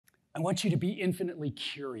I want you to be infinitely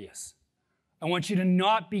curious. I want you to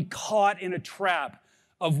not be caught in a trap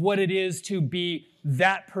of what it is to be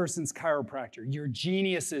that person's chiropractor. You're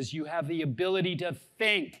geniuses. You have the ability to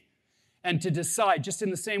think and to decide. Just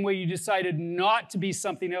in the same way you decided not to be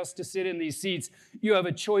something else to sit in these seats, you have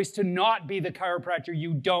a choice to not be the chiropractor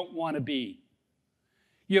you don't want to be.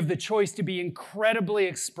 You have the choice to be incredibly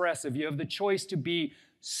expressive. You have the choice to be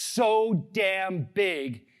so damn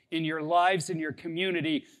big in your lives and your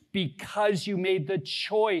community because you made the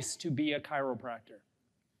choice to be a chiropractor.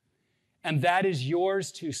 And that is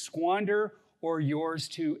yours to squander or yours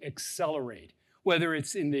to accelerate. Whether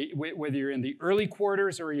you're in the early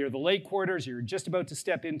quarters or you're the late quarters, you're just about to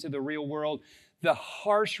step into the real world, the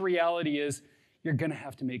harsh reality is you're going to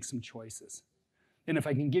have to make some choices. And if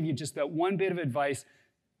I can give you just that one bit of advice,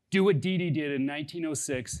 do what Dee Dee did in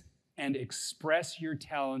 1906 and express your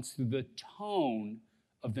talents through the tone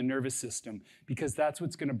of the nervous system, because that's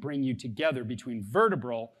what's going to bring you together between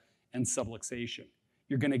vertebral and subluxation.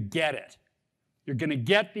 You're going to get it. You're going to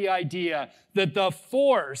get the idea that the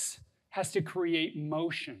force has to create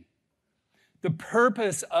motion. The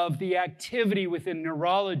purpose of the activity within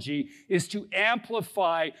neurology is to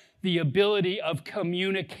amplify the ability of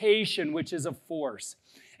communication, which is a force.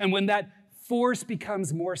 And when that force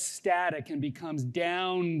becomes more static and becomes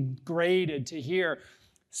downgraded to here,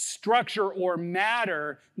 structure or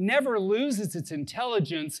matter never loses its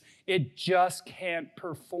intelligence, it just can't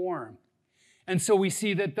perform. And so we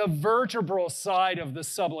see that the vertebral side of the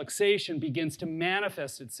subluxation begins to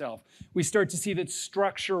manifest itself. We start to see that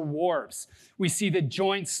structure warps. We see that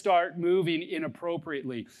joints start moving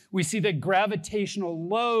inappropriately. We see that gravitational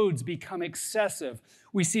loads become excessive.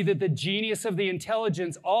 We see that the genius of the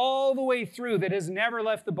intelligence all the way through that has never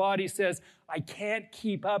left the body says, I can't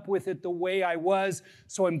keep up with it the way I was,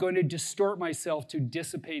 so I'm going to distort myself to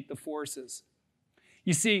dissipate the forces.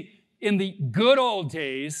 You see, in the good old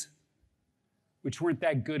days, which weren't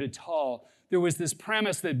that good at all, there was this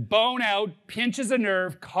premise that bone out pinches a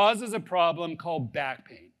nerve, causes a problem called back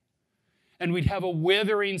pain. And we'd have a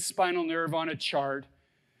withering spinal nerve on a chart,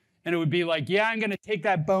 and it would be like, yeah, I'm going to take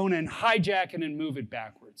that bone and hijack it and move it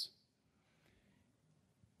backwards.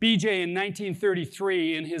 BJ in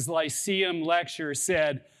 1933 in his Lyceum lecture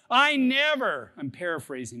said, I'm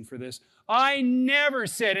paraphrasing for this, I never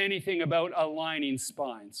said anything about aligning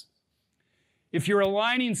spines. If you're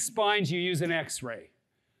aligning spines, you use an X-ray.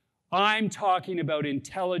 I'm talking about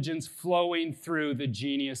intelligence flowing through the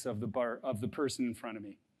genius of the person in front of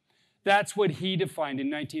me. That's what he defined in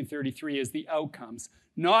 1933 as the outcomes,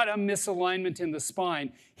 not a misalignment in the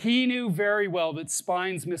spine. He knew very well that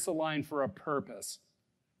spines misalign for a purpose.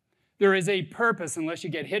 There is a purpose, unless you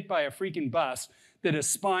get hit by a freaking bus, that a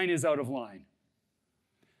spine is out of line.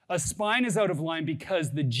 A spine is out of line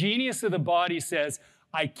because the genius of the body says,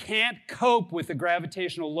 I can't cope with the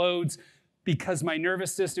gravitational loads because my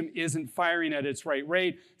nervous system isn't firing at its right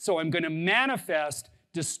rate, so I'm going to manifest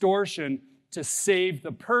distortion to save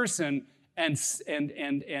the person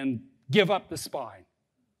and give up the spine.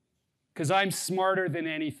 Because I'm smarter than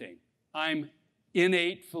anything. I'm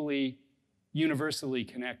innately, universally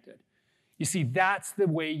connected. You see, that's the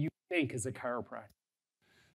way you think as a chiropractor.